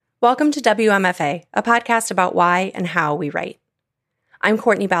Welcome to WMFA, a podcast about why and how we write. I'm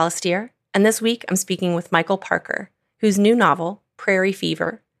Courtney Balestier, and this week I'm speaking with Michael Parker, whose new novel, Prairie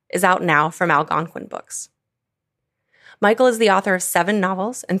Fever, is out now from Algonquin Books. Michael is the author of 7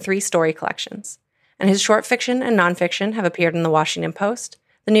 novels and 3 story collections, and his short fiction and nonfiction have appeared in the Washington Post,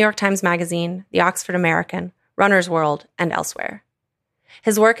 the New York Times Magazine, the Oxford American, Runner's World, and elsewhere.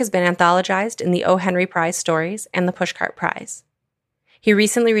 His work has been anthologized in the O. Henry Prize Stories and the Pushcart Prize. He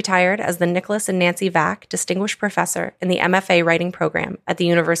recently retired as the Nicholas and Nancy Vack Distinguished Professor in the MFA Writing Program at the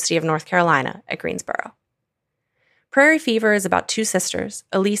University of North Carolina at Greensboro. Prairie Fever is about 2 sisters,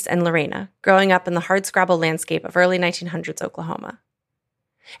 Elise and Lorena, growing up in the hardscrabble landscape of early 1900s Oklahoma.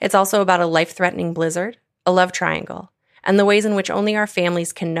 It's also about a life-threatening blizzard, a love triangle, and the ways in which only our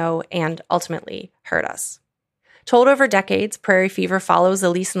families can know and, ultimately, hurt us. Told over decades, Prairie Fever follows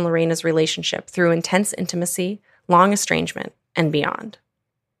Elise and Lorena's relationship through intense intimacy, long estrangement, and beyond.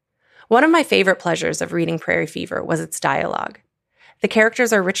 One of my favorite pleasures of reading Prairie Fever was its dialogue. The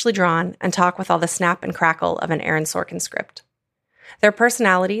characters are richly drawn and talk with all the snap and crackle of an Aaron Sorkin script. Their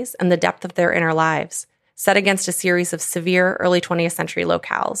personalities and the depth of their inner lives, set against a series of severe early 20th century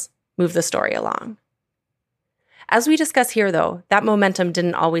locales, move the story along. As we discuss here, though, that momentum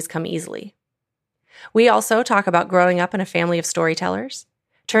didn't always come easily. We also talk about growing up in a family of storytellers,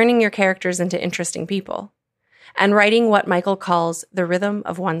 turning your characters into interesting people, and writing what Michael calls the rhythm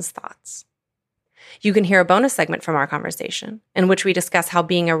of one's thoughts. You can hear a bonus segment from our conversation, in which we discuss how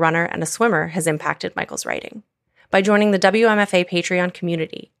being a runner and a swimmer has impacted Michael's writing, by joining the WMFA Patreon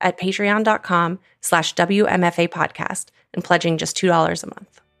community at patreon.com/WMFA podcast and pledging just $2 a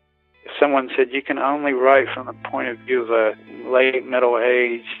month. Someone said you can only write from the point of view of a late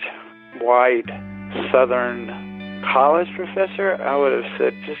middle-aged, white, Southern college professor. I would have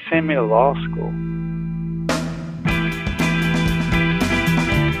said, just send me to law school.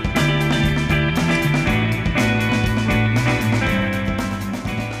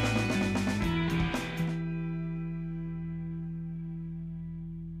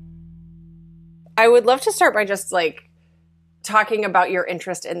 I would love to start by just talking about your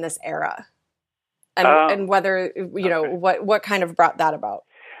interest in this era and whether, what kind of brought that about.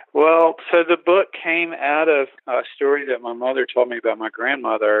 Well, so the book came out of a story that my mother told me about my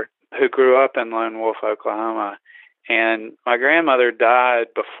grandmother, who grew up in Lone Wolf, Oklahoma. And my grandmother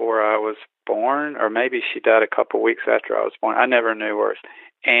died before I was born, or maybe she died a couple weeks after I was born. I never knew her.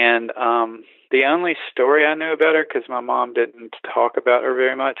 And the only story I knew about her, because my mom didn't talk about her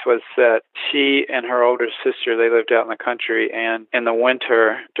very much, was that she and her older sister, they lived out in the country, and in the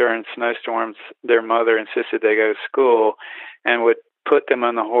winter, during snowstorms, their mother insisted they go to school and would put them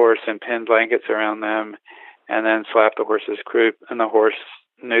on the horse and pin blankets around them and then slap the horse's croup, and the horse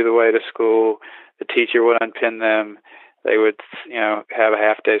knew the way to school. The teacher would unpin them. They would, have a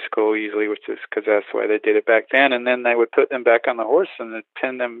half-day school usually, which is because that's the way they did it back then. And then they would put them back on the horse and they'd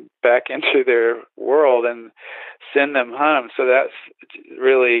pin them back into their world and send them home. So that's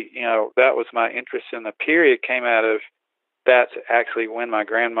really, that was my interest in the period came out of that's actually when my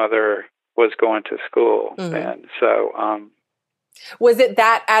grandmother was going to school. Mm-hmm. And so... was it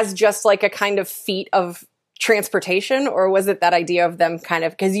that as just like a kind of feat of transportation, or was it that idea of them kind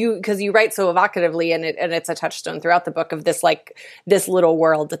of, because you write so evocatively, and it's a touchstone throughout the book of this this little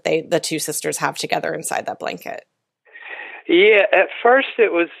world that the 2 sisters have together inside that blanket? Yeah, at first I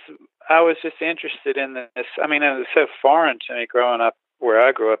was just interested in this. I mean, it was so foreign to me growing up where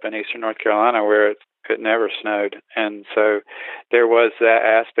I grew up in Eastern North Carolina, where it never snowed, and so there was that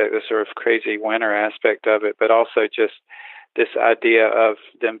aspect, the sort of crazy winter aspect of it, but also just this idea of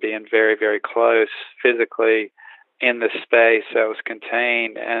them being very, very close physically in the space that was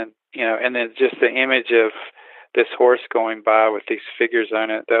contained. And, and then just the image of this horse going by with these figures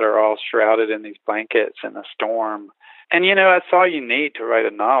on it that are all shrouded in these blankets in a storm. And, that's all you need to write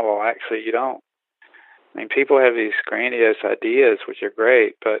a novel. Actually, you don't. I mean, people have these grandiose ideas, which are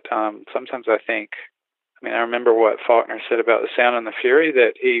great, but sometimes I remember what Faulkner said about The Sound and the Fury,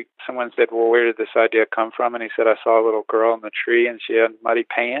 that someone said, well, where did this idea come from? And he said, I saw a little girl in the tree and she had muddy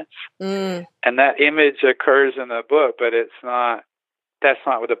pants. Mm. And that image occurs in the book, but that's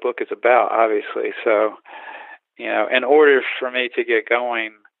not what the book is about, obviously. So, in order for me to get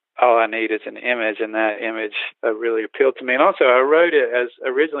going, all I need is an image, and that image really appealed to me. And also, I wrote it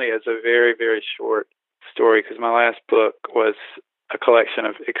originally as a very, very short story, because my last book was a collection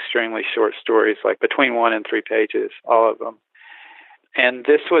of extremely short stories, like between 1 and 3 pages, all of them. And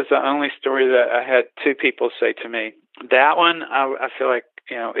this was the only story that I had 2 people say to me, that one, I feel like,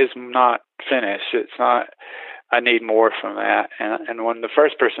 is not finished. It's not, I need more from that. And when the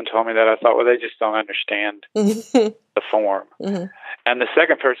first person told me that, I thought, well, they just don't understand the form. Mm-hmm. And the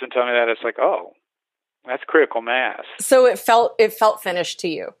second person told me that, it's like, oh, that's critical mass. So it felt finished to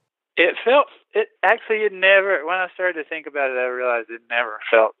you. It never, when I started to think about it, I realized it never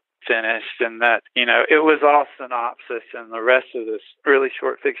felt finished, and that, it was all synopsis, and the rest of this really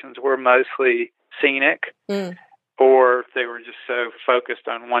short fictions were mostly scenic, or they were just so focused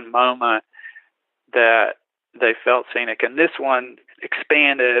on one moment that they felt scenic. And this one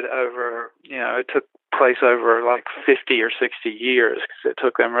expanded over, it took place over like 50 or 60 years, because it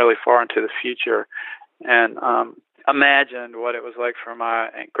took them really far into the future, and imagined what it was like for my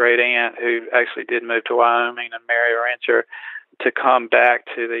great aunt, who actually did move to Wyoming and marry a rancher, to come back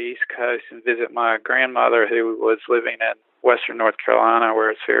to the East Coast and visit my grandmother, who was living in Western North Carolina,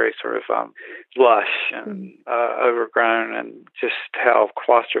 where it's very sort of lush and overgrown, and just how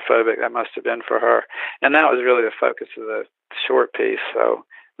claustrophobic that must have been for her. And that was really the focus of the short piece. So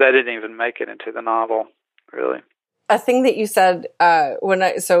that didn't even make it into the novel, really. A thing that you said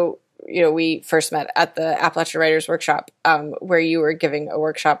we first met at the Appalachian Writers Workshop, where you were giving a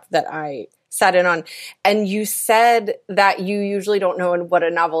workshop that I sat in on, and you said that you usually don't know what a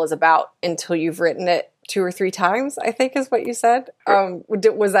novel is about until you've written it 2 or 3 times, I think is what you said.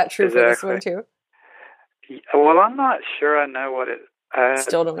 Was that true for this one too? Well, I'm not sure I know what it...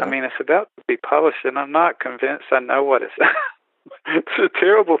 Still don't know. I mean, it's about to be published, and I'm not convinced I know what it's... It's a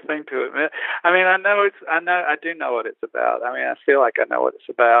terrible thing to admit. I mean, I do know what it's about. I mean, I feel like I know what it's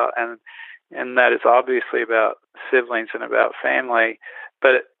about, and that it's obviously about siblings and about family.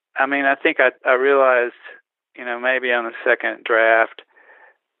 But I mean, I think I realized, maybe on the second draft,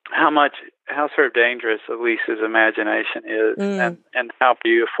 how sort of dangerous Elise's imagination is, and how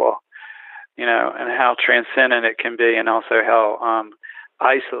beautiful, and how transcendent it can be, and also how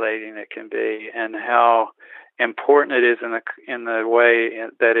isolating it can be, and how important it is in the way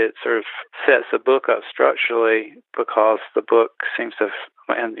that it sort of sets the book up structurally, because the book seems to,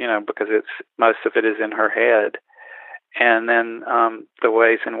 because most of it is in her head, and then the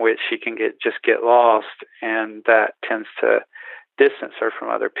ways in which she can get lost, and that tends to distance her from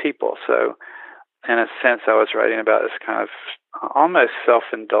other people. So, in a sense, I was writing about this kind of almost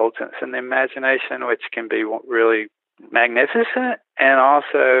self-indulgence in the imagination, which can be really magnificent and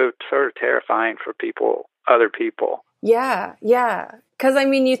also sort of terrifying for other people. Yeah. Because I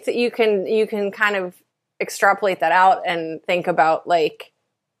mean, you can kind of extrapolate that out and think about, like,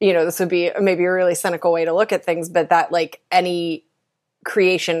 this would be maybe a really cynical way to look at things, but that, like, any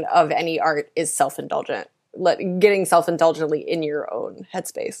creation of any art is self-indulgent, getting self-indulgently in your own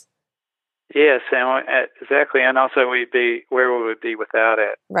headspace. Yes, and exactly, and also where would we be without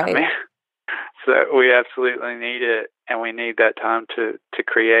it? Right. I mean, so we absolutely need it, and we need that time to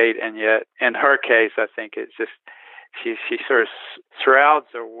create. And yet, in her case, I think it's just she sort of shrouds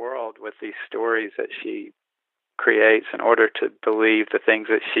her world with these stories that she creates in order to believe the things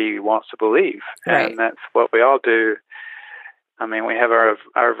that she wants to believe. Right. And that's what we all do. I mean, we have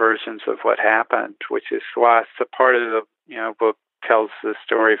our versions of what happened, which is why it's a part of the book tells the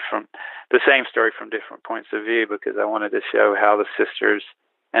same story from different points of view, because I wanted to show how the sisters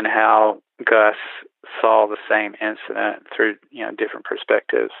and how Gus saw the same incident through different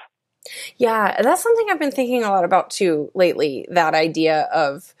perspectives. Yeah, that's something I've been thinking a lot about too lately. That idea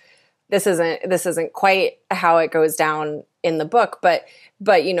of this isn't quite how it goes down in the book, but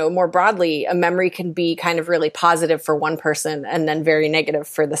more broadly, a memory can be kind of really positive for one person and then very negative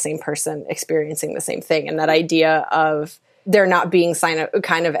for the same person experiencing the same thing. And that idea of there not being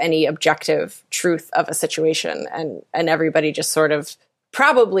kind of any objective truth of a situation, and everybody just sort of,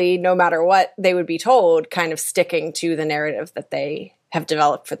 probably no matter what they would be told, kind of sticking to the narrative that they have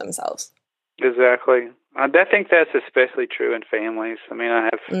developed for themselves. Exactly. I think that's especially true in families. I mean, I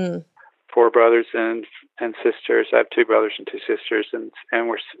have 4 brothers and sisters. I have 2 brothers and 2 sisters, and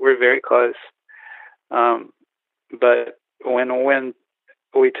we're very close. But when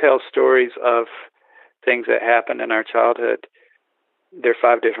we tell stories of things that happened in our childhood, there are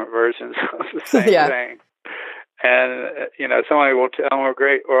 5 different versions of the same thing. And, somebody will tell them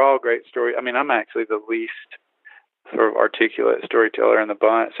we're all great story. I mean, I'm actually the least sort of articulate storyteller in the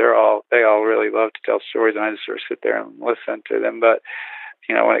bunch. They all really love to tell stories, and I just sort of sit there and listen to them. But,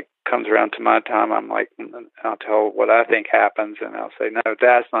 when it comes around to my time, I'm like, I'll tell what I think happens, and I'll say, no,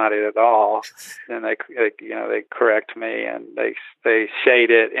 that's not it at all. And they correct me, and they shade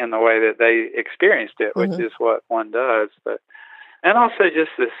it in the way that they experienced it, which is what one does. And also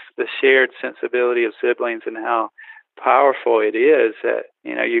just the shared sensibility of siblings, and how powerful it is that,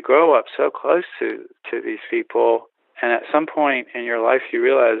 you grow up so close to these people, and at some point in your life you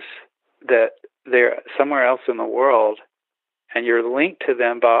realize that they're somewhere else in the world, and you're linked to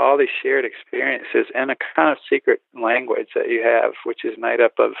them by all these shared experiences and a kind of secret language that you have, which is made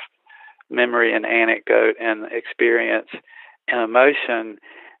up of memory and anecdote and experience and emotion,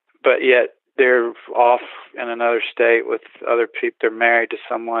 but yet they're off in another state with other people. They're married to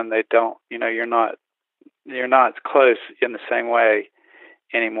someone they don't, you're not close in the same way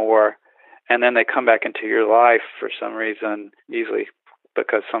anymore. And then they come back into your life for some reason, usually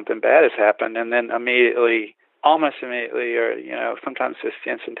because something bad has happened, and then almost immediately, or sometimes just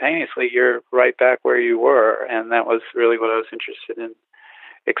instantaneously, you're right back where you were. And that was really what I was interested in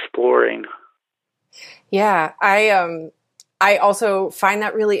exploring. Yeah, I also find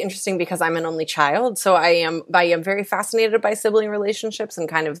that really interesting because I'm an only child, so I am very fascinated by sibling relationships and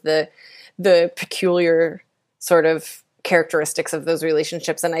kind of the peculiar sort of characteristics of those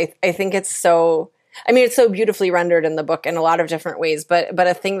relationships. And I think it's so beautifully rendered in the book in a lot of different ways. But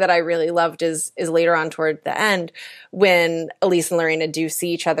a thing that I really loved is later on toward the end, when Elise and Lorena do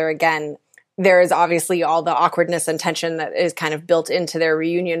see each other again. There is obviously all the awkwardness and tension that is kind of built into their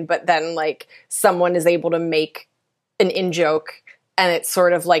reunion, but then like someone is able to make an in-joke, and it's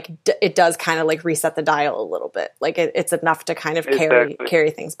sort of like it does kind of like reset the dial a little bit. Like it's enough to kind of carry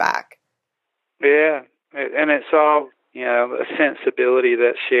things back. Yeah, and it's all a sensibility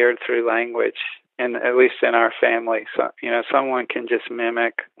that's shared through language, and at least in our family, so someone can just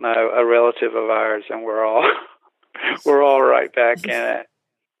mimic a relative of ours, and we're all right back in it.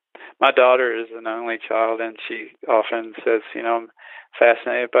 My daughter is an only child, and she often says, I'm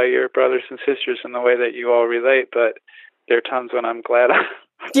fascinated by your brothers and sisters and the way that you all relate, but there are times when I'm glad I'm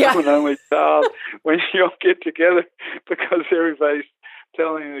an only child when you all get together, because everybody's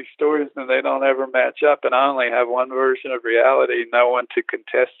telling these stories and they don't ever match up, and I only have one version of reality, no one to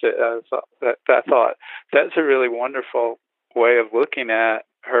contest it. I thought that's a really wonderful way of looking at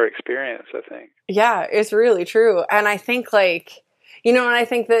her experience, I think. Yeah, it's really true. And I think and I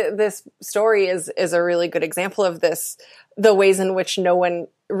think that this story is a really good example of this, the ways in which no one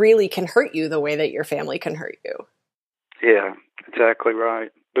really can hurt you the way that your family can hurt you. Yeah, exactly right.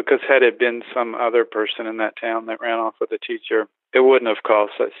 Because had it been some other person in that town that ran off with a teacher, it wouldn't have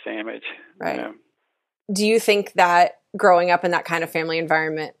caused such damage. Right. Do you think that growing up in that kind of family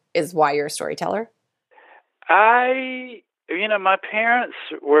environment is why you're a storyteller? My parents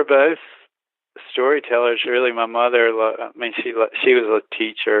were both storytellers. Really, my mother, she was a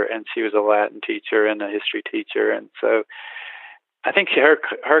teacher, and she was a Latin teacher and a history teacher. And so I think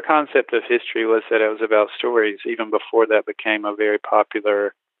her concept of history was that it was about stories, even before that became a very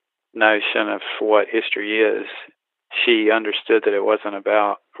popular notion of what history is. She understood that it wasn't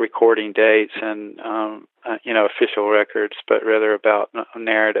about recording dates and official records, but rather about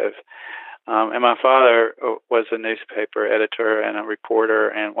narrative. And my father was a newspaper editor and a reporter,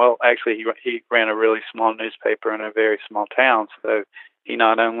 and actually he ran a really small newspaper in a very small town. So he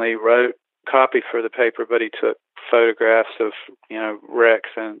not only wrote copy for the paper, but he took photographs of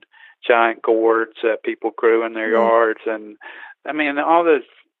wrecks and giant gourds that people grew in their yards, and all those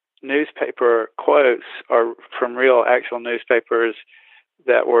newspaper quotes are from real actual newspapers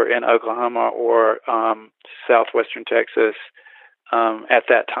that were in Oklahoma or southwestern Texas at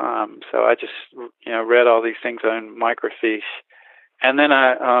that time. So I just read all these things on microfiche, and then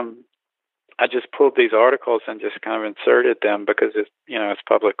I just pulled these articles and just kind of inserted them because it's it's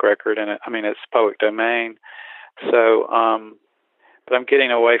public record, and it's public domain. So but I'm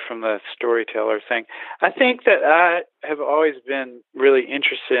getting away from the storyteller thing. I think that I have always been really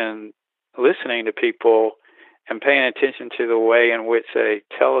interested in listening to people and paying attention to the way in which they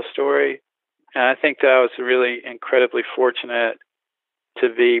tell a story. And I think that I was really incredibly fortunate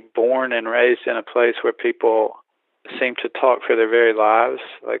to be born and raised in a place where people seem to talk for their very lives.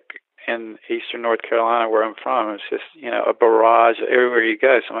 Like in eastern North Carolina, where I'm from, it's just, a barrage. Everywhere you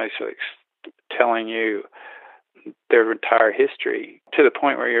go, somebody's like telling you their entire history, to the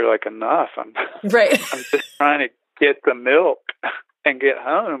point where you're like, enough. I'm just trying to get the milk and get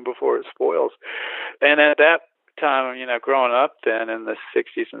home before it spoils. And at that time, growing up then in the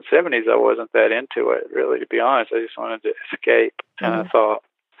 60s and 70s, I wasn't that into it, really, to be honest. I just wanted to escape. And I thought,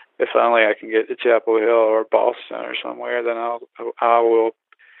 if only I can get to Chapel Hill or Boston or somewhere, then I will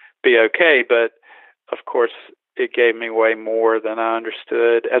be okay. But of course, it gave me way more than I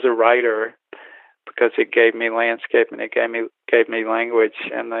understood as a writer, because it gave me landscape and it gave me language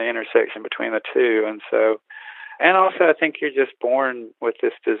and the intersection between the two. And also I think you're just born with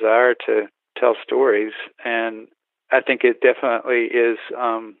this desire to tell stories, and I think it definitely is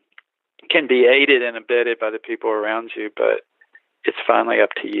can be aided and abetted by the people around you, but it's finally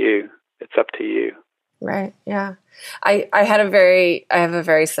up to you. It's up to you. Right. Yeah. I have a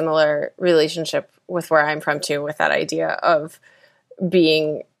very similar relationship with where I'm from too, with that idea of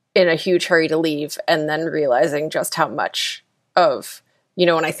being in a huge hurry to leave and then realizing just how much of,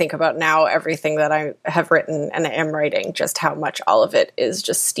 when I think about now everything that I have written and I am writing, just how much all of it is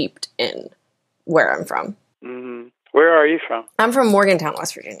just steeped in where I'm from. Mm-hmm. Where are you from? I'm from Morgantown,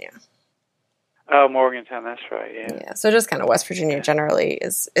 West Virginia. Oh, Morgantown, that's right, yeah. Yeah, so just kind of West Virginia generally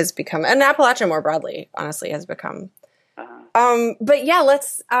is become, and Appalachia more broadly, honestly, has become. But yeah,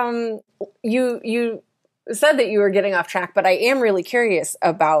 let's, you said that you were getting off track, but I am really curious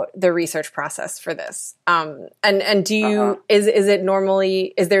about the research process for this. And do you, is there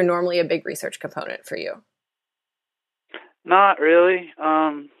normally a big research component for you? Not really.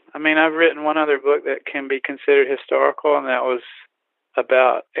 I mean, I've written one other book that can be considered historical, and that was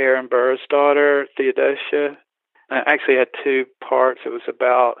about Aaron Burr's daughter, Theodosia. I actually had two parts. It was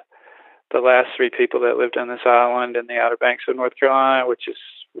about the last three people that lived on this island in the Outer Banks of North Carolina, which is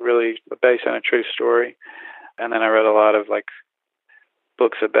really based on a true story. And then I read a lot of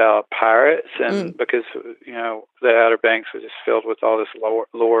books about pirates, and because the Outer Banks was just filled with all this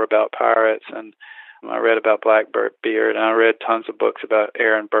lore about pirates, and I read about Blackbeard, and I read tons of books about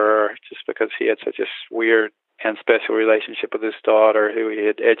Aaron Burr just because he had such a weird and special relationship with his daughter, who he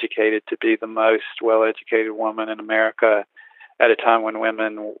had educated to be the most well-educated woman in America at a time when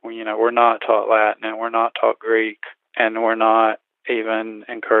women, were not taught Latin and were not taught Greek and were not even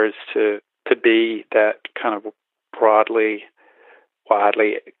encouraged to be that kind of widely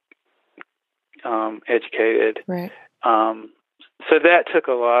educated. Right. So that took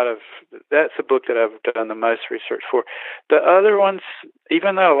that's the book that I've done the most research for. The other ones,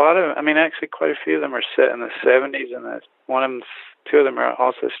 even though actually quite a few of them are set in the 70s, and two of them are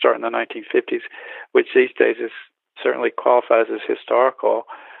also start in the 1950s, which these days certainly qualifies as historical.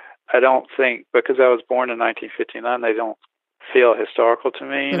 I don't think, because I was born in 1959, they don't feel historical to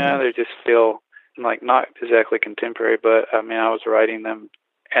me, they just feel like not exactly contemporary, but I was writing them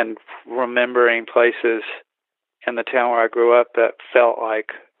and remembering places in the town where I grew up that felt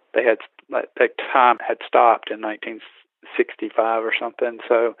like that time had stopped in 1965 or something.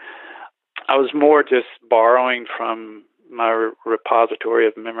 So I was more just borrowing from my repository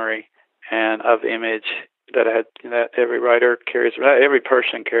of memory and of image that that every writer carries, every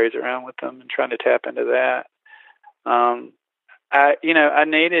person carries around with them, and trying to tap into that. I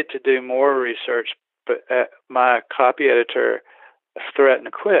needed to do more research, but my copy editor threatened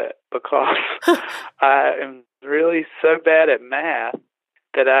to quit because I am really so bad at math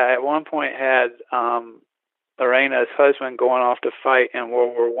that I at one point had Lorena's husband going off to fight in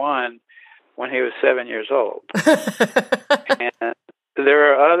World War I when he was 7 years old. And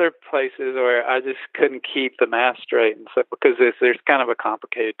there are other places where I just couldn't keep the math straight, and so because there's kind of a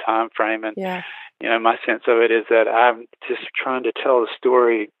complicated time frame, and my sense of it is that I'm just trying to tell a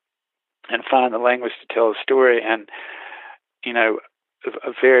story and find the language to tell a story, and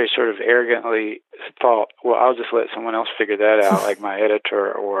very sort of arrogantly thought, well, I'll just let someone else figure that out, like my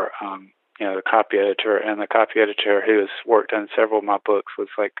editor or the copy editor. And the copy editor, who has worked on several of my books, was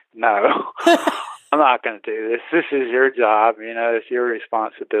like, no. I'm not going to do this. This is your job. It's your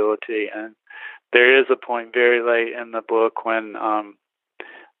responsibility. And there is a point very late in the book when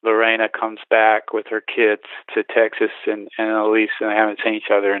Lorena comes back with her kids to Texas, and Elise, and they haven't seen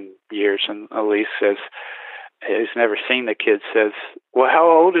each other in years. And Elise says, who's never seen the kids, says, well, how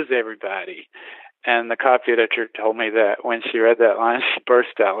old is everybody? And the copy editor told me that when she read that line, she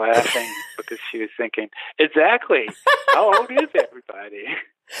burst out laughing because she was thinking, exactly, how old is everybody?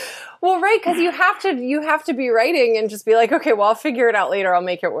 Well, right, because you have to be writing and just be like, okay, well, I'll figure it out later. I'll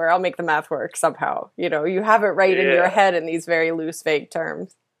make the math work somehow. You have it right in your head in these very loose, vague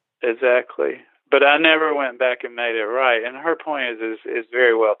terms. Exactly. But I never went back and made it right. And her point is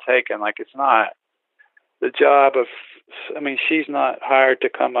very well taken. Like, it's not the job of, she's not hired to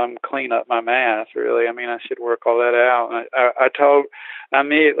come clean up my math, really. I should work all that out. And I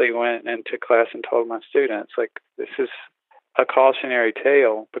immediately went into class and told my students, like, this is a cautionary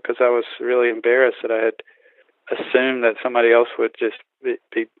tale, because I was really embarrassed that I had assumed that somebody else would just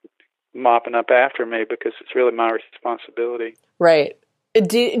be mopping up after me, because it's really my responsibility. Right.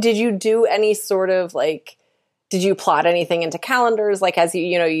 Did you do any sort of did you plot anything into calendars? Like, as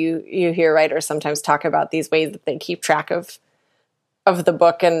you hear writers sometimes talk about these ways that they keep track of the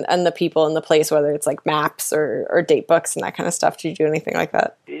book and the people in the place, whether it's like maps or date books and that kind of stuff. Did you do anything like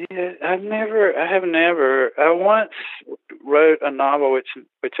that? Yeah, I have never. I once wrote a novel which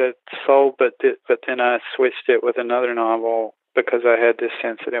I sold, but then I switched it with another novel because I had this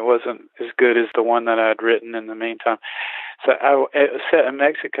sense that it wasn't as good as the one that I'd written in the meantime. So it was set in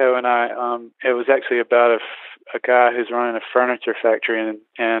Mexico, and it was actually about a guy who's running a furniture factory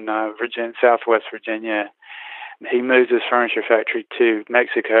in Virginia, Southwest Virginia. He moves his furniture factory to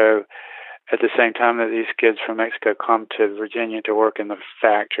Mexico at the same time that these kids from Mexico come to Virginia to work in the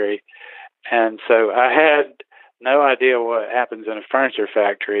factory. And so I had no idea what happens in a furniture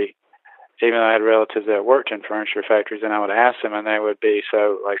factory, even though I had relatives that worked in furniture factories, and I would ask them, and they would be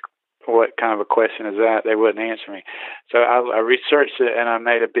so like, what kind of a question is that? They wouldn't answer me. So I researched it, and I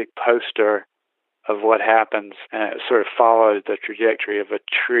made a big poster of what happens, and it sort of followed the trajectory of a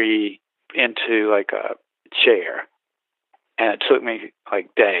tree into like a chair. And it took me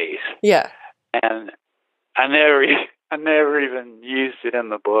like days. Yeah. And I never even used it in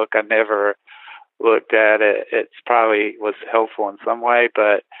the book. I never looked at it. It probably was helpful in some way,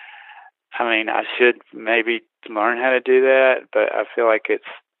 but I mean, I should maybe learn how to do that. But I feel like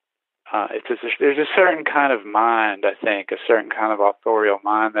there's a certain kind of mind, I think, a certain kind of authorial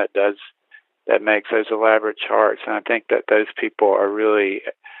mind that makes those elaborate charts. And I think that those people are really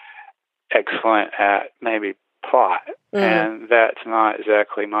excellent at maybe plot. And that's not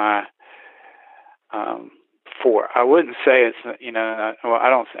exactly my I wouldn't say it's,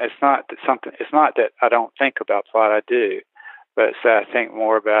 it's not that I don't think about plot, I do, but it's that I think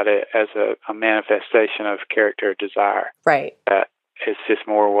more about it as a manifestation of character desire. Right. That it's just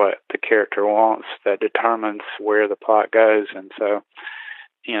more what the character wants that determines where the plot goes. And so,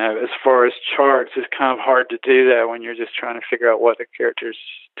 as far as charts, it's kind of hard to do that when you're just trying to figure out what the character's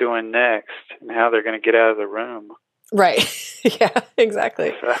doing next and how they're going to get out of the room. Right. Yeah,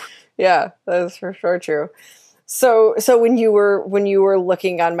 exactly. Yeah, that is for sure true. So when you were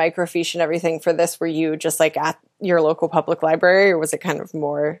looking on microfiche and everything for this, were you just like at your local public library, or was it kind of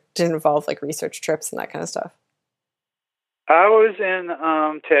more to involve like research trips and that kind of stuff? I was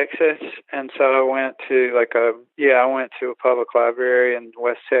in Texas, and so I went to a public library in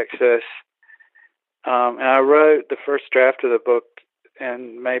West Texas, and I wrote the first draft of the book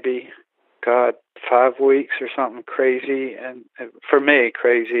in maybe 5 weeks or something crazy, and for me,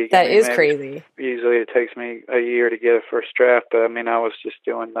 crazy. That is crazy. Usually it takes me a year to get a first draft, but I mean, I was just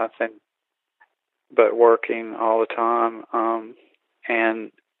doing nothing but working all the time.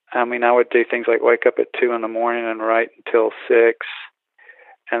 And I mean, I would do things like wake up at 2 a.m. and write until 6,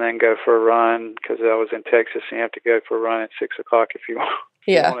 and then go for a run, because I was in Texas and you have to go for a run at 6 o'clock if you want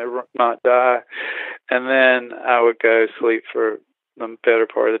to not die. And then I would go sleep for the better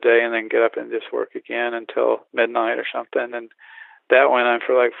part of the day, and then get up and just work again until midnight or something. And that went on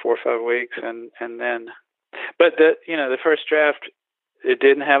for like 4 or 5 weeks. And then, but the first draft, it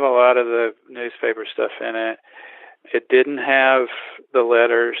didn't have a lot of the newspaper stuff in it. It didn't have the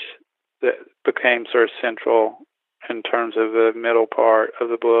letters that became sort of central in terms of the middle part of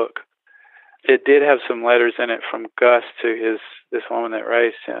the book. It did have some letters in it from Gus to this woman that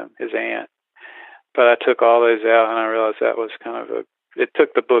raised him, his aunt. But I took all those out, and I realized that was kind of it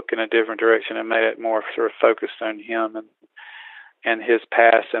took the book in a different direction and made it more sort of focused on him and his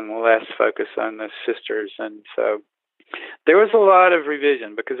past, and less focused on the sisters. And so there was a lot of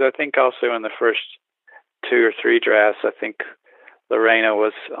revision, because I think also in the first 2 or 3 drafts, I think Lorena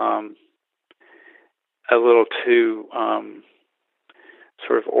was a little too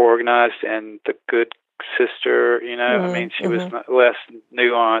sort of organized and the good sister, I mean, she was less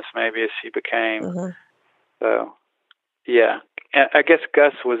nuanced maybe as she became. So, yeah. And I guess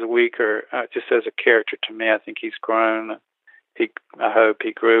Gus was weaker just as a character to me. I think he's grown. I hope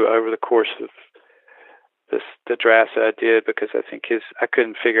he grew over the course of the drafts that I did, because I think I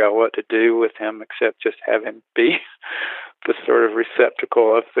couldn't figure out what to do with him except just have him be the sort of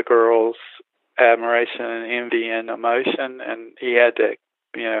receptacle of the girls' admiration and envy and emotion, and he had to,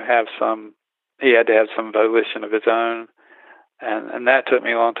 have some volition of his own, and that took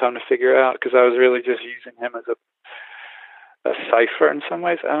me a long time to figure out, because I was really just using him as a cipher in some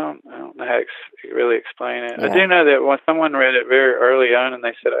ways. I don't know how to really explain it. Yeah. I do know that when someone read it very early on, and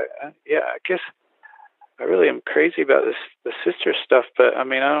they said, I guess I really am crazy about the sister stuff, but I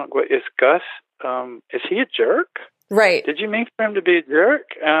mean, is Gus, is he a jerk? Right. Did you mean for him to be a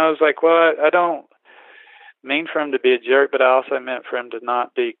jerk? And I was like, well, I don't mean for him to be a jerk, but I also meant for him to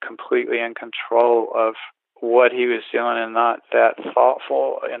not be completely in control of what he was doing, and not that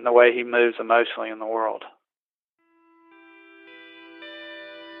thoughtful in the way he moves emotionally in the world.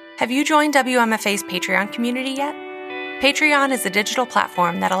 Have you joined WMFA's Patreon community yet? Patreon is a digital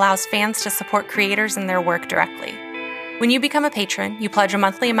platform that allows fans to support creators and their work directly. When you become a patron, you pledge a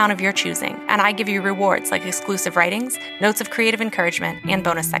monthly amount of your choosing, and I give you rewards like exclusive writings, notes of creative encouragement, and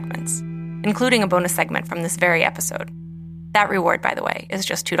bonus segments, including a bonus segment from this very episode. That reward, by the way, is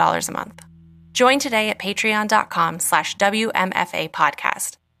just $2 a month. Join today at patreon.com/WMFA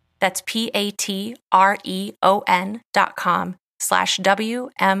podcast. That's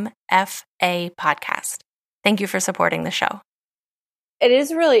patreon.com/WMFA podcast. Thank you for supporting the show. It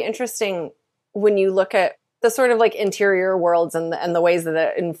is really interesting when you look at the sort of like interior worlds and the ways that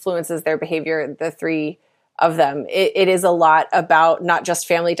it influences their behavior, the three of them. It is a lot about not just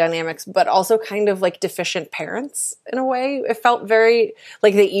family dynamics, but also kind of like deficient parents in a way. It felt very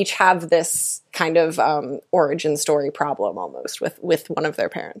like they each have this kind of origin story problem almost with one of their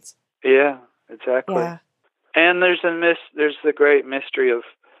parents. Yeah, exactly. Yeah. And there's the great mystery of,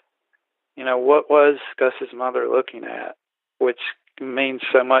 what was Gus's mother looking at, which means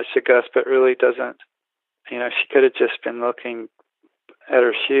so much to Gus, but really doesn't. She could have just been looking at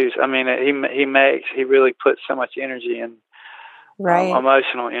her shoes. I mean, he really puts so much energy and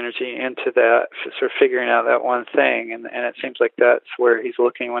emotional energy into that, sort of figuring out that one thing, and it seems like that's where he's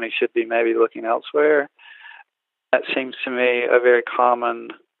looking when he should be maybe looking elsewhere. That seems to me a very common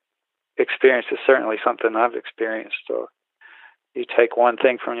experience. It's certainly something I've experienced. So you take one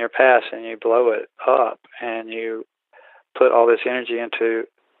thing from your past and you blow it up, and you put all this energy into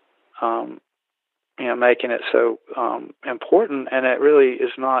making it so important, and it really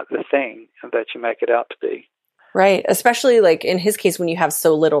is not the thing that you make it out to be. Right. Especially like in his case, when you have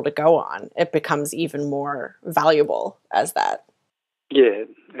so little to go on, it becomes even more valuable as that. Yeah,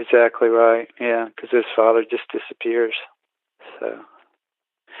 exactly right. Yeah, because his father just disappears. So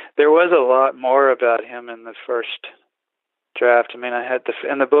there was a lot more about him in the first draft. I mean,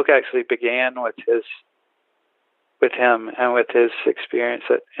 and the book actually began with him and with his experience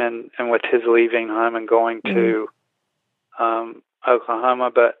and with his leaving home and going to Oklahoma.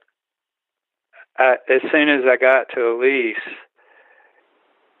 But as soon as I got to Elise,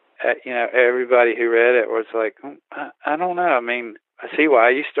 everybody who read it was like, I don't know. I mean, I see why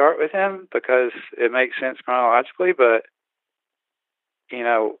you start with him because it makes sense chronologically, but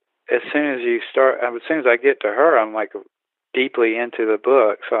as soon as I get to her, I'm like deeply into the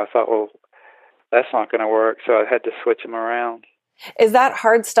book. So I thought, well, that's not going to work. So I had to switch them around. Is that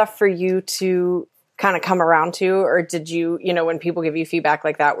hard stuff for you to kind of come around to? Or did you, when people give you feedback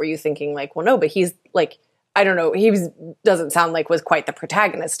like that, were you thinking like, well, no, but he's like, I don't know, doesn't sound like was quite the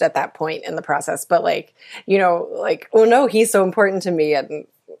protagonist at that point in the process, but like, oh no, he's so important to me.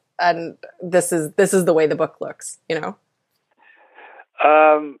 And this is the way the book looks,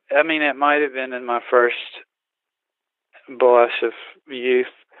 I mean, it might have been in my first blush of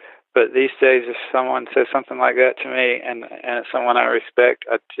youth, but these days, if someone says something like that to me, and it's someone I respect,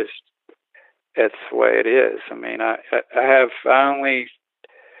 it's the way it is. I mean, I only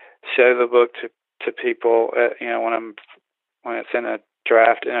show the book to people, when it's in a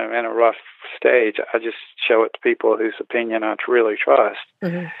draft in a rough stage. I just show it to people whose opinion I really trust.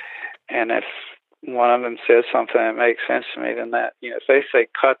 Mm-hmm. And if one of them says something that makes sense to me, then that, if they say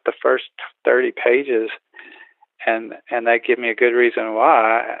cut the first 30 pages and they give me a good reason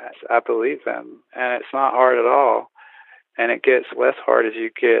why, I believe them. And it's not hard at all. And it gets less hard as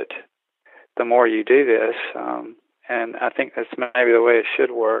you get, the more you do this. And I think that's maybe the way it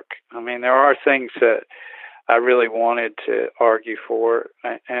should work. I mean, there are things that I really wanted to argue for,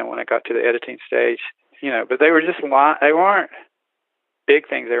 and when I got to the editing stage, but they were they weren't big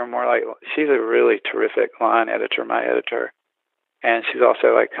things. They were more like, she's a really terrific line editor, my editor, and she's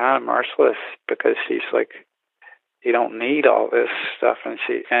also like kind of merciless because she's like, you don't need all this stuff, and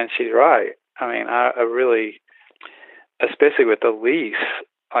she's right. I mean, I really, especially with Elise,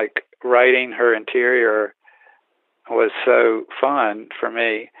 like writing her interior was so fun for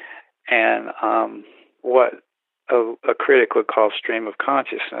me, and what a critic would call stream of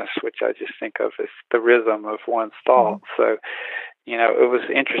consciousness, which I just think of as the rhythm of one's thoughts. Mm-hmm. So, it was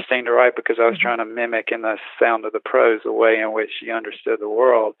interesting to write because I was trying to mimic in the sound of the prose the way in which she understood the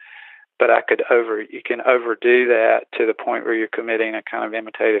world. But you can overdo that to the point where you're committing a kind of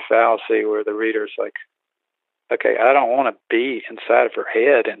imitative fallacy where the reader's like, okay, I don't want to be inside of her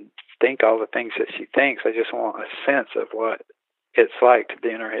head and think all the things that she thinks. I just want a sense of what it's like to be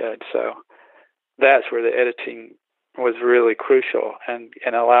in her head. So that's where the editing was really crucial and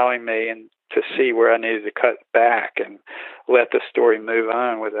allowing me to see where I needed to cut back and let the story move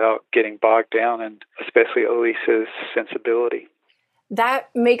on without getting bogged down, and especially Elise's sensibility. That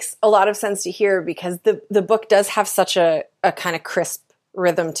makes a lot of sense to hear because the book does have such a kind of crisp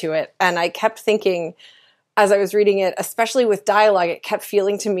rhythm to it. And I kept thinking as I was reading it, especially with dialogue, it kept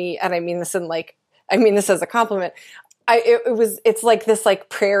feeling to me, and I mean this as a compliment, It's like this like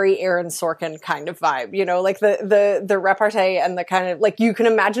prairie Aaron Sorkin kind of vibe, you know, like the repartee and the kind of like, you can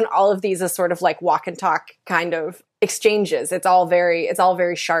imagine all of these as sort of like walk and talk kind of exchanges. It's all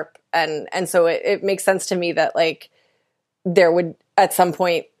very sharp. And so it makes sense to me that like there would at some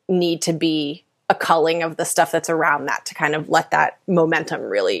point need to be a culling of the stuff that's around that to kind of let that momentum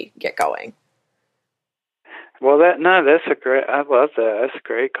really get going. Well, I love that. That's a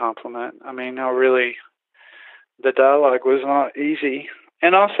great compliment. I mean, the dialogue was not easy.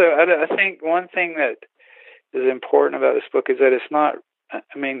 And also, I think one thing that is important about this book is that it's not, I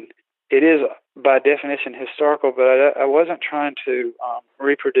mean, it is by definition historical, but I wasn't trying to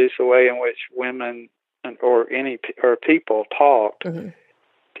reproduce the way in which women or people talked to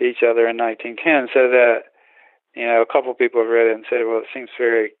each other in 1910, so that, you know, a couple of people have read it and said, well,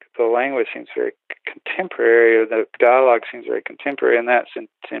 the language seems very contemporary, or the dialogue seems very contemporary, and that's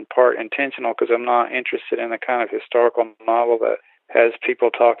in part intentional, because I'm not interested in the kind of historical novel that has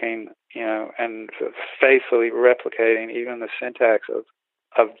people talking, you know, and faithfully replicating even the syntax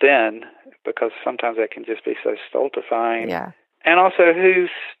of then, because sometimes that can just be so stultifying. Yeah. And also,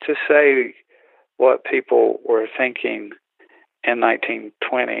 who's to say what people were thinking in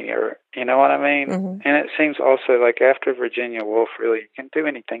 1920, or, you know what I mean? Mm-hmm. And it seems also like after Virginia Woolf, really, you can do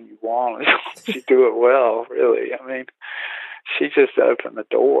anything you want as long as you do it well, really. I mean, she just opened the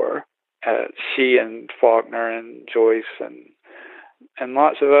door. She and Faulkner and Joyce and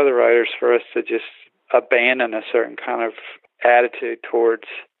lots of other writers, for us to just abandon a certain kind of attitude towards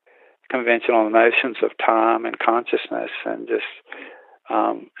conventional notions of time and consciousness, and just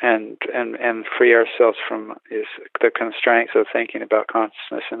and free ourselves from the constraints of thinking about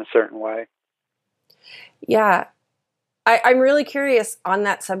consciousness in a certain way. Yeah. I'm really curious on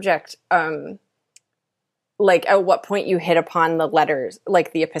that subject. Like at what point you hit upon the letters,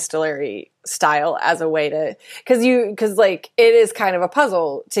 like the epistolary style, as a way to, because like it is kind of a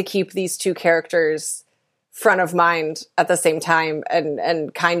puzzle to keep these two characters front of mind at the same time,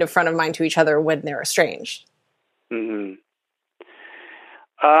 and kind of front of mind to each other when they're estranged. Mm-hmm.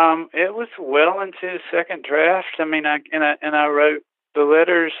 It was well into the second draft. I mean, I wrote the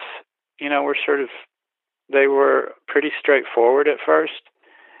letters, you know, they were pretty straightforward at first.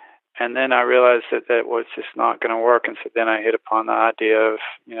 And then I realized that was just not going to work. And so then I hit upon the idea of,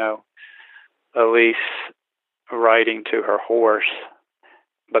 you know, Elise writing to her horse,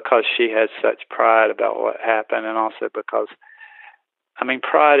 because she had such pride about what happened. And also because, I mean,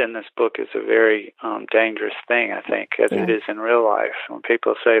 pride in this book is a very dangerous thing, I think, as it is in real life. When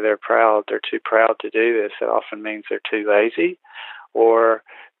people say they're too proud to do this, it often means they're too lazy, or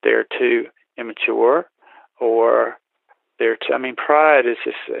they're too immature, or pride is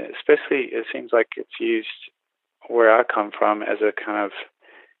just, especially, it seems like it's used where I come from as a kind of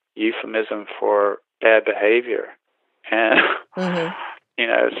euphemism for bad behavior. And, you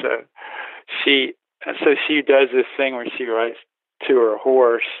know, so she does this thing where she writes to her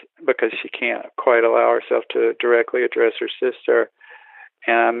horse because she can't quite allow herself to directly address her sister.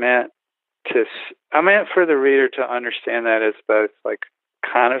 And I meant for the reader to understand that as both like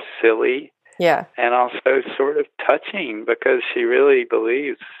kind of silly, and also sort of touching, because she really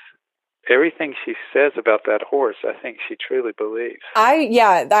believes everything she says about that horse. I think she truly believes.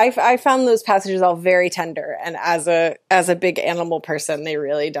 I found those passages all very tender, and as a big animal person, they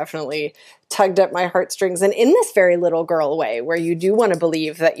really definitely tugged at my heartstrings, and in this very little girl way, where you do want to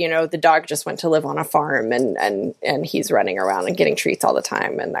believe that, you know, the dog just went to live on a farm and he's running around and getting treats all the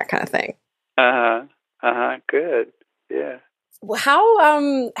time and that kind of thing. Good. Yeah.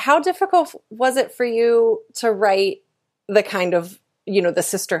 How difficult was it for you to write the kind of, you know, the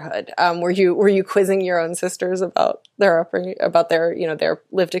sisterhood? Were you quizzing your own sisters about their upbringing, about their, you know, their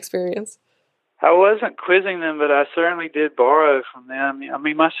lived experience? I wasn't quizzing them, but I certainly did borrow from them. I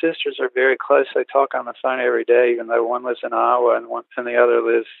mean, my sisters are very close. They talk on the phone every day, even though one lives in Iowa and the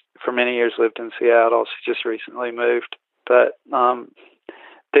other for many years lived in Seattle. She just recently moved. But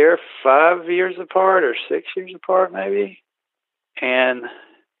they're 5 years apart or 6 years apart, maybe. And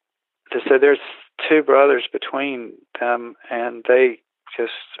so there's two brothers between them, and they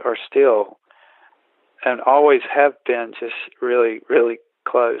just are still and always have been just really, really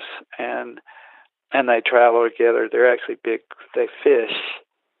close. And they travel together. They're actually big. They fish,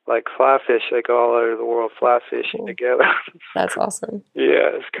 like fly fish. They go all over the world fly fishing together. That's awesome.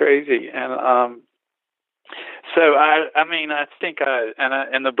 Yeah, it's crazy. And so I think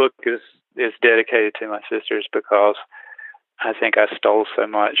the book is dedicated to my sisters, because I think I stole so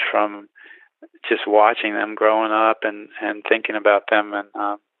much from just watching them growing up and thinking about them and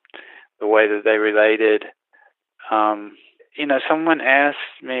the way that they related. You know, someone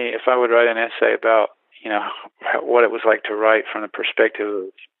asked me if I would write an essay about, what it was like to write from the perspective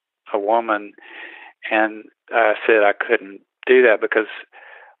of a woman. And I said I couldn't do that because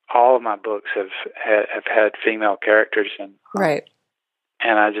all of my books have had female characters, and right.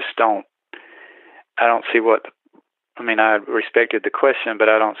 And I just don't see I respected the question, but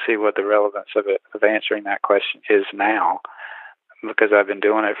I don't see what the relevance of answering that question is now, because I've been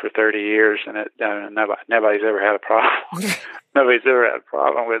doing it for 30 years and nobody's ever had a problem. Nobody's ever had a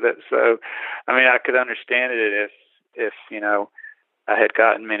problem with it. So, I could understand it if I had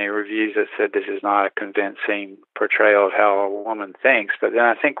gotten many reviews that said this is not a convincing portrayal of how a woman thinks. But then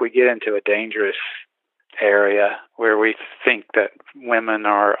I think we get into a dangerous area where we think that women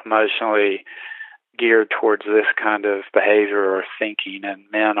are emotionally geared towards this kind of behavior or thinking, and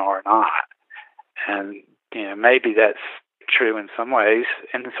men are not. And maybe that's true in some ways.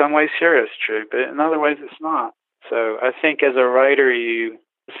 In some ways, sure, it's true, but in other ways, it's not. So I think as a writer,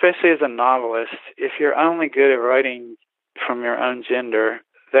 especially as a novelist, if you're only good at writing from your own gender,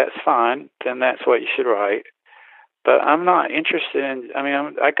 that's fine. Then that's what you should write. But I'm not interested in.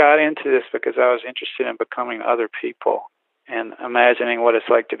 I got into this because I was interested in becoming other people and imagining what it's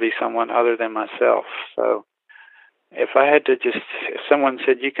like to be someone other than myself. So if someone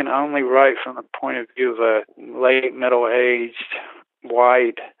said you can only write from the point of view of a late middle-aged,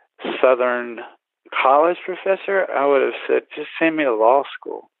 white, Southern college professor, I would have said, just send me to law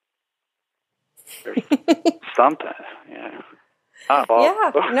school or something. Yeah.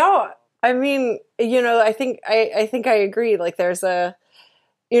 Yeah. No. I think I agree. Like there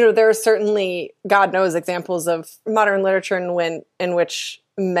are certainly, God knows, examples of modern literature in which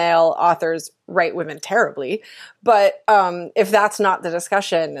male authors write women terribly. But if that's not the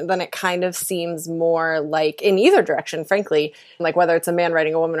discussion, then it kind of seems more like, in either direction, frankly, like whether it's a man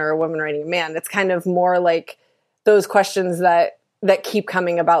writing a woman or a woman writing a man, it's kind of more like those questions that keep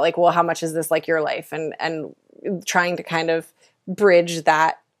coming about, like, well, how much is this like your life? And trying to kind of bridge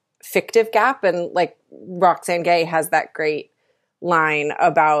that fictive gap. And like Roxane Gay has that great line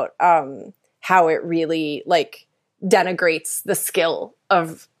about how it really like denigrates the skill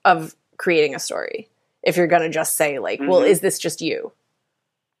of creating a story if you're going to just say like, well, is this just you?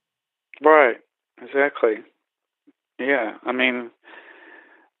 Right. Exactly. Yeah.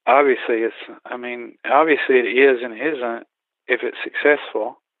 Obviously it is and isn't if it's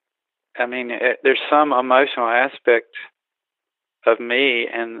successful. There's some emotional aspect of me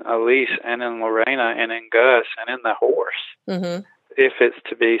and Elise and in Lorena and in Gus and in the horse. Mm-hmm. If it's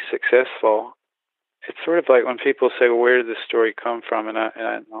to be successful, it's sort of like when people say, well, where did the story come from? And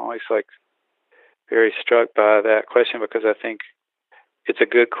I'm always like very struck by that question, because I think it's a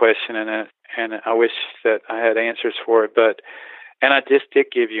good question, and I wish that I had answers for it. And I just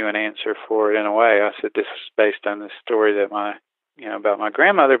did give you an answer for it in a way. I said this was based on the story that about my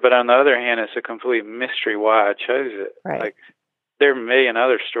grandmother, but on the other hand, it's a complete mystery why I chose it. Right. Like, there are a million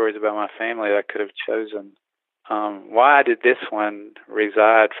other stories about my family that I could have chosen. Why did this one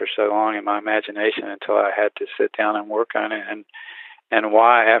reside for so long in my imagination until I had to sit down and work on it? And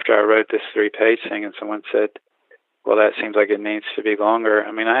why, after I wrote this 3-page thing and someone said, well, that seems like it needs to be longer.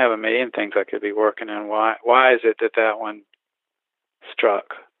 I have a million things I could be working on. Why is it that one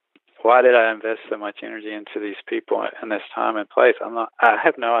struck? Why did I invest so much energy into these people in this time and place? I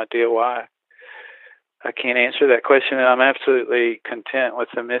have no idea why. I can't answer that question, and I'm absolutely content with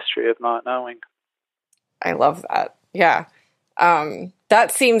the mystery of not knowing. I love that. Yeah.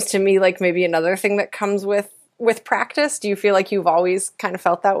 That seems to me like maybe another thing that comes with practice. Do you feel like you've always kind of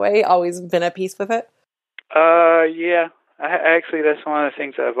felt that way, always been at peace with it? Yeah. Actually, that's one of the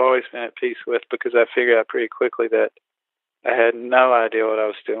things I've always been at peace with, because I figured out pretty quickly that I had no idea what I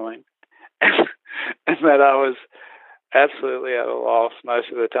was doing and that I was absolutely at a loss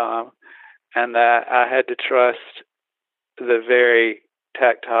most of the time, and that I had to trust the very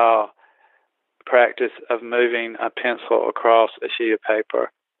tactile practice of moving a pencil across a sheet of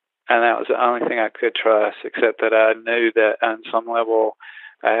paper. And that was the only thing I could trust, except that I knew that on some level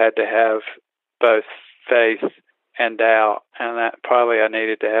I had to have both faith and doubt, and that probably I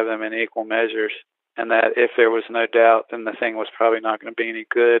needed to have them in equal measures. And that if there was no doubt, then the thing was probably not going to be any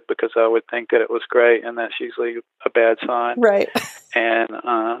good, because I would think that it was great, and that's usually a bad sign. Right. And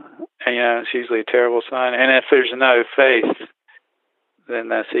it's usually a terrible sign. And if there's no faith, then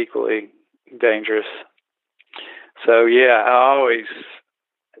that's equally dangerous. So, yeah,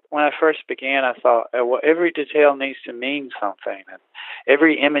 when I first began, I thought, well, every detail needs to mean something, and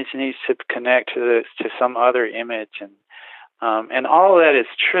every image needs to connect to some other image, and all of that is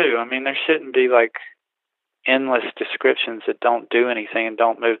true. There shouldn't be like endless descriptions that don't do anything and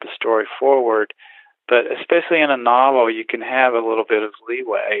don't move the story forward. But especially in a novel, you can have a little bit of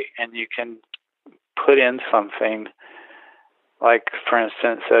leeway, and you can put in something, like, for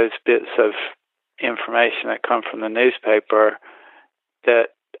instance, those bits of information that come from the newspaper that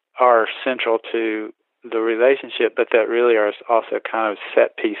are central to the relationship, but that really are also kind of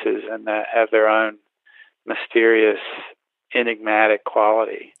set pieces and that have their own mysterious, enigmatic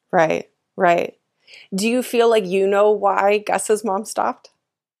quality. Right, right. Do you feel like you know why Gus's mom stopped?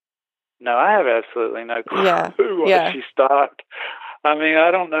 No, I have absolutely no clue why she stopped. I mean, I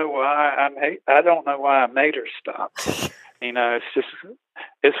don't know why I made her stop.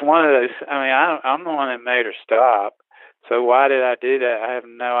 It's one of those. I mean, I'm the one that made her stop. So why did I do that? I have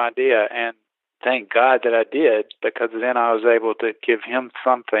no idea. And thank God that I did, because then I was able to give him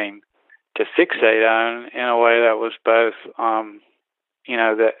something to fixate on in a way that was both,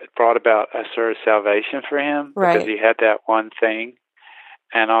 that brought about a sort of salvation for him, because he had that one thing.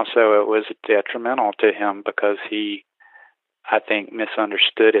 And also it was detrimental to him because he, I think,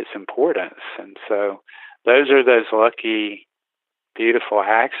 misunderstood its importance. And so those are those lucky, beautiful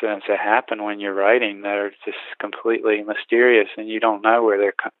accidents that happen when you're writing that are just completely mysterious, and you don't know where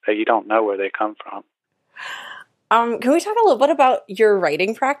they come from. Can we talk a little bit about your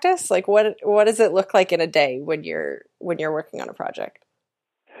writing practice? Like, what does it look like in a day when you're working on a project?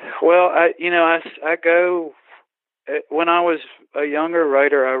 Well, I go. When I was a younger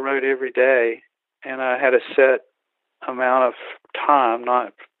writer, I wrote every day, and I had a set amount of time,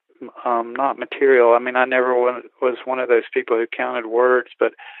 not material. I mean, I never was one of those people who counted words,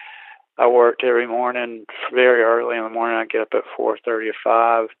 but I worked every morning very early in the morning. I get up at 4:30 or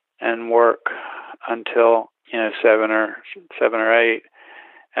 5 and work until 7 or 8,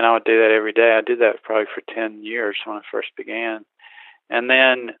 and I would do that every day. I did that probably for 10 years when I first began, and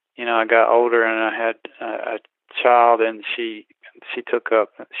then I got older and I had a child, and she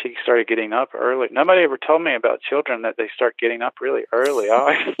started getting up early. Nobody ever told me about children that they start getting up really early. I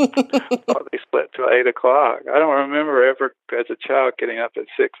always thought they slept till 8 o'clock. I don't remember ever as a child getting up at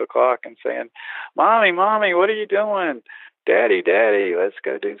 6 o'clock and saying, Mommy, what are you doing? Daddy, let's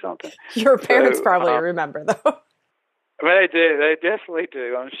go do something. Your parents probably remember, though. They do. They definitely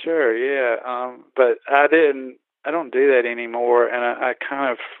do, I'm sure, yeah. But I don't do that anymore, and I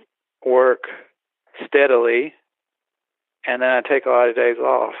kind of work steadily, and then I take a lot of days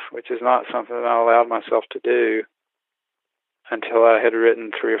off, which is not something that I allowed myself to do until I had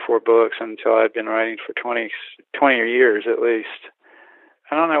written 3 or 4 books, until I'd been writing for 20 years at least.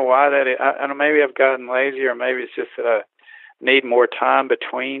 I don't know why that is. I don't, maybe I've gotten lazy, or maybe it's just that I need more time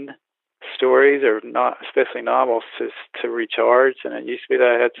between stories, or not, especially novels, to recharge. And it used to be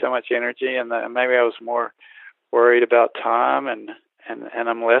that I had so much energy, and that maybe I was more worried about time, and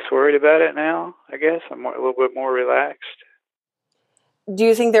I'm less worried about it now, I guess. I'm a little bit more relaxed. Do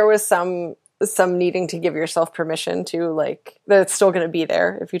you think there was some needing to give yourself permission to, like, that it's still going to be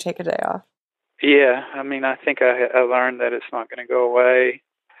there if you take a day off? Yeah, I mean, I think I learned that it's not going to go away.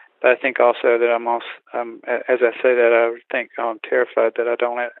 But I think also that as I say that, I think I'm terrified that I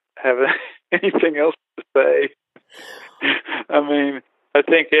don't have anything else to say. I mean, I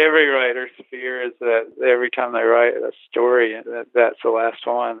think every writer's fear is that every time they write a story, that's the last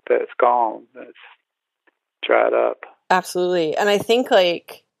one, that it's gone, that it's dried up. Absolutely. And I think,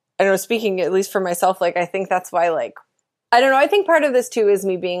 like, I don't know, speaking at least for myself, like, I think that's why, like, I don't know, I think part of this too is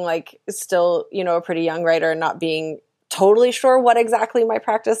me being, like, still, a pretty young writer and not being totally sure what exactly my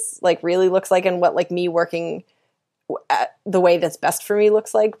practice, like, really looks like, and what, like, me working at the way that's best for me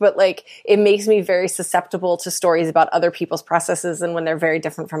looks like. But, like, it makes me very susceptible to stories about other people's processes, and when they're very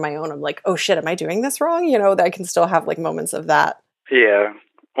different from my own, I'm like, oh shit, am I doing this wrong? That I can still have, like, moments of that. Yeah.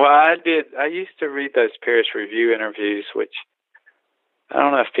 Well, I used to read those Paris Review interviews, which I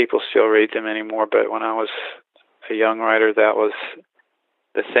don't know if people still read them anymore, but when I was a young writer, that was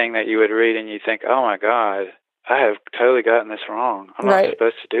the thing that you would read, and you think, oh my God, I have totally gotten this wrong. I'm not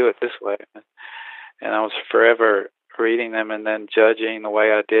supposed to do it this way. And I was forever reading them and then judging the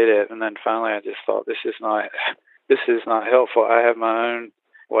way I did it. And then finally I just thought, this is not helpful. I have my own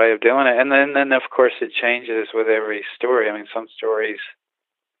way of doing it. And then of course it changes with every story. I mean, some stories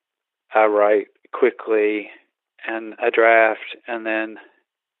I write quickly and a draft, and then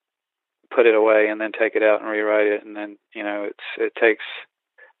put it away, and then take it out and rewrite it. And then, it takes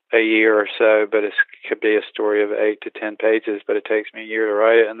a year or so, but it could be a story of 8 to 10 pages, but it takes me a year to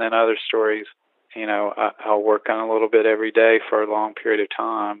write it. And then other stories, I'll work on a little bit every day for a long period of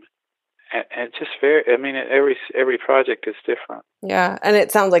time. And it's just every project is different. Yeah. And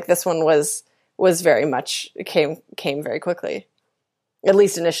it sounds like this one was very much, came very quickly, at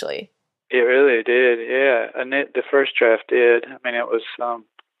least initially. It really did. Yeah. And the first draft did. I mean, it was,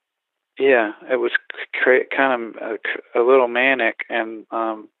 it was kind of a little manic, and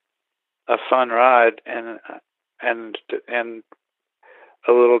a fun ride and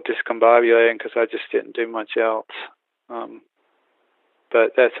a little discombobulating because I just didn't do much else.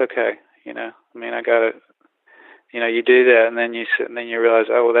 But that's okay, you know. I mean, I gotta, you know, you do that and then you sit and then you realize,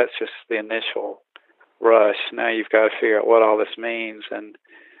 oh, well, that's just the initial rush. Now you've got to figure out what all this means, and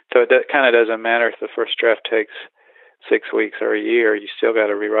so it kind of doesn't matter if the first draft takes 6 weeks or a year. You still got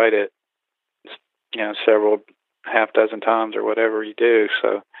to rewrite it, you know, several half dozen times or whatever you do.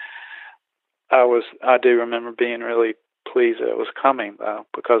 So I do remember being really pleased that it was coming, though,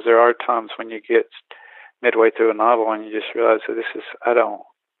 because there are times when you get midway through a novel and you just realize that I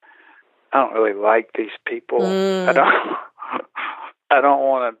don't really like these people. I don't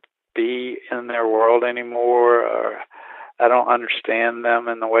want to be in their world anymore, or I don't understand them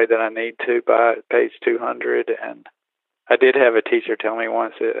in the way that I need to by page 200. And I did have a teacher tell me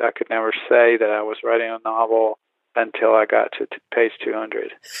once that I could never say that I was writing a novel until I got to page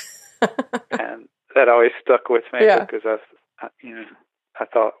 200. And that always stuck with me because I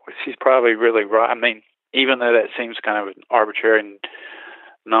thought, well, she's probably really right. I mean, even though that seems kind of an arbitrary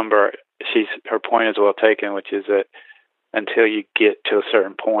number, her point is well taken, which is that until you get to a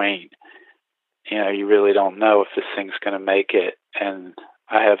certain point, you know, you really don't know if this thing's going to make it. And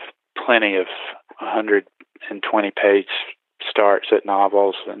I have plenty of 120-page starts at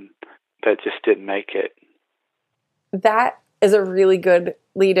novels, and that just didn't make it. That is a really good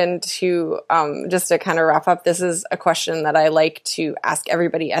lead into just to kind of wrap up. This is a question that I like to ask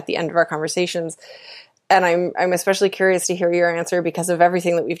everybody at the end of our conversations. And I'm especially curious to hear your answer because of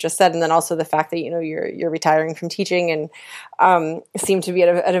everything that we've just said, and then also the fact that, you know, you're retiring from teaching and seem to be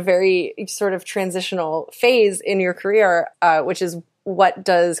at a very sort of transitional phase in your career, which is, what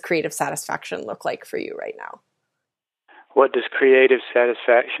does creative satisfaction look like for you right now? What does creative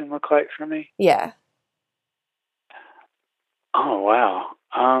satisfaction look like for me? Yeah. Oh, wow.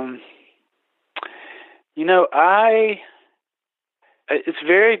 You know, it's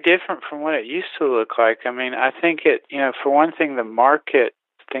very different from what it used to look like. I mean, I think you know, for one thing, the market,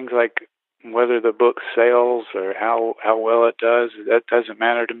 things like whether the book sells or how well it does, that doesn't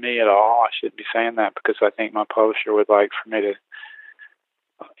matter to me at all. I shouldn't be saying that because I think my publisher would like for me to,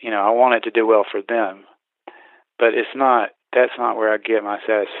 you know, I want it to do well for them. But that's not where I get my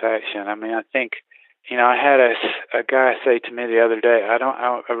satisfaction. I mean, I think, you know, I had a guy say to me the other day,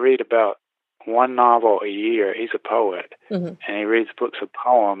 I read about one novel a year. He's a poet, and he reads books of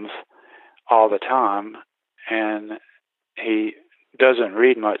poems all the time, and he doesn't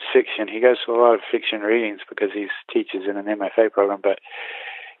read much fiction. He goes to a lot of fiction readings because he teaches in an MFA program, but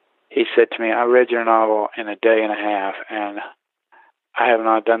he said to me, I read your novel in a day and a half, and I have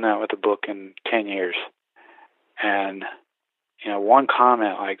not done that with a book in 10 years. And, you know, one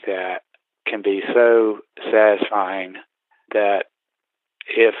comment like that can be so satisfying that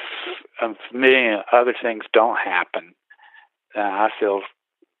if a million other things don't happen, I feel,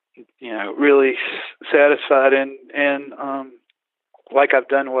 you know, really satisfied and like I've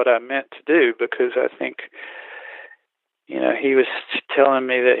done what I meant to do, because I think, you know, he was telling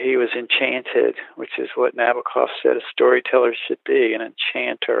me that he was enchanted, which is what Nabokov said a storyteller should be, an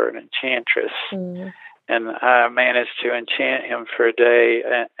enchanter, an enchantress. Mm-hmm. And I managed to enchant him for a day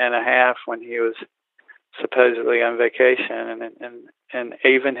and a half when he was supposedly on vacation, and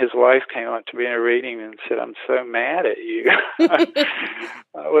even his wife came up to me in a reading and said, I'm so mad at you. I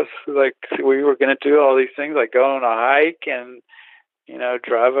was like, we were going to do all these things, like go on a hike and, you know,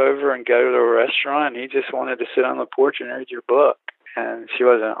 drive over and go to a restaurant, and he just wanted to sit on the porch and read your book. And she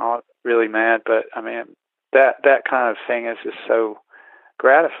wasn't really mad, but I mean, that kind of thing is just so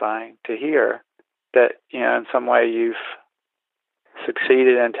gratifying to hear, that, you know, in some way you've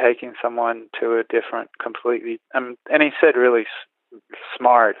succeeded in taking someone to a different, completely, and he said really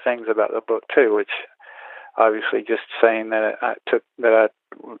smart things about the book too, which obviously just saying that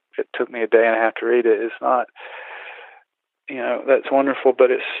it took me a day and a half to read it is not, you know, that's wonderful,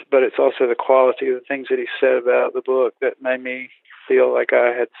 but it's also the quality of the things that he said about the book that made me feel like I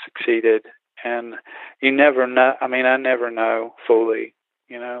had succeeded. And you never know. I mean, I never know fully,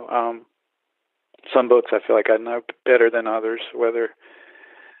 you know. Some books I feel like I know better than others, whether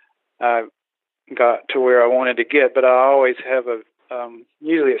I got to where I wanted to get, but I always have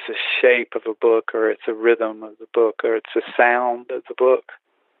usually it's a shape of a book, or it's a rhythm of the book, or it's a sound of the book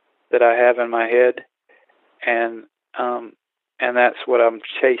that I have in my head. And that's what I'm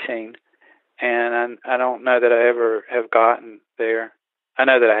chasing. And I don't know that I ever have gotten there. I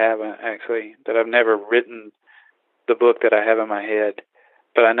know that I haven't, actually, that I've never written the book that I have in my head.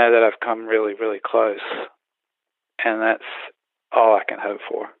 But I know that I've come really, really close, and that's all I can hope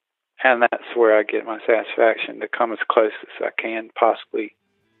for. And that's where I get my satisfaction, to come as close as I can possibly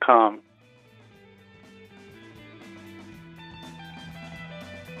come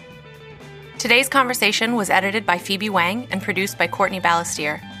Today's conversation was edited by Phoebe Wang and produced by Courtney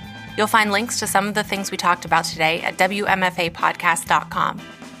Ballastier. You'll find links to some of the things we talked about today at WMFApodcast.com.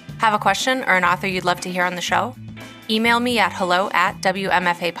 Have a question or an author you'd love to hear on the show? Email me at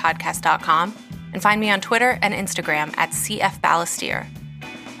hello@WMFApodcast.com and find me on Twitter and Instagram at CFBallastier.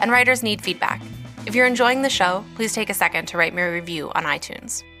 And writers need feedback. If you're enjoying the show, please take a second to write me a review on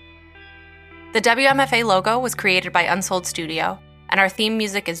iTunes. The WMFA logo was created by Unsold Studio, and our theme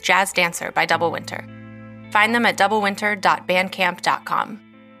music is Jazz Dancer by Double Winter. Find them at doublewinter.bandcamp.com.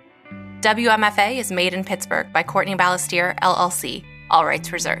 WMFA is made in Pittsburgh by Courtney Ballastier, LLC, all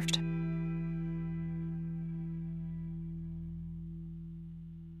rights reserved.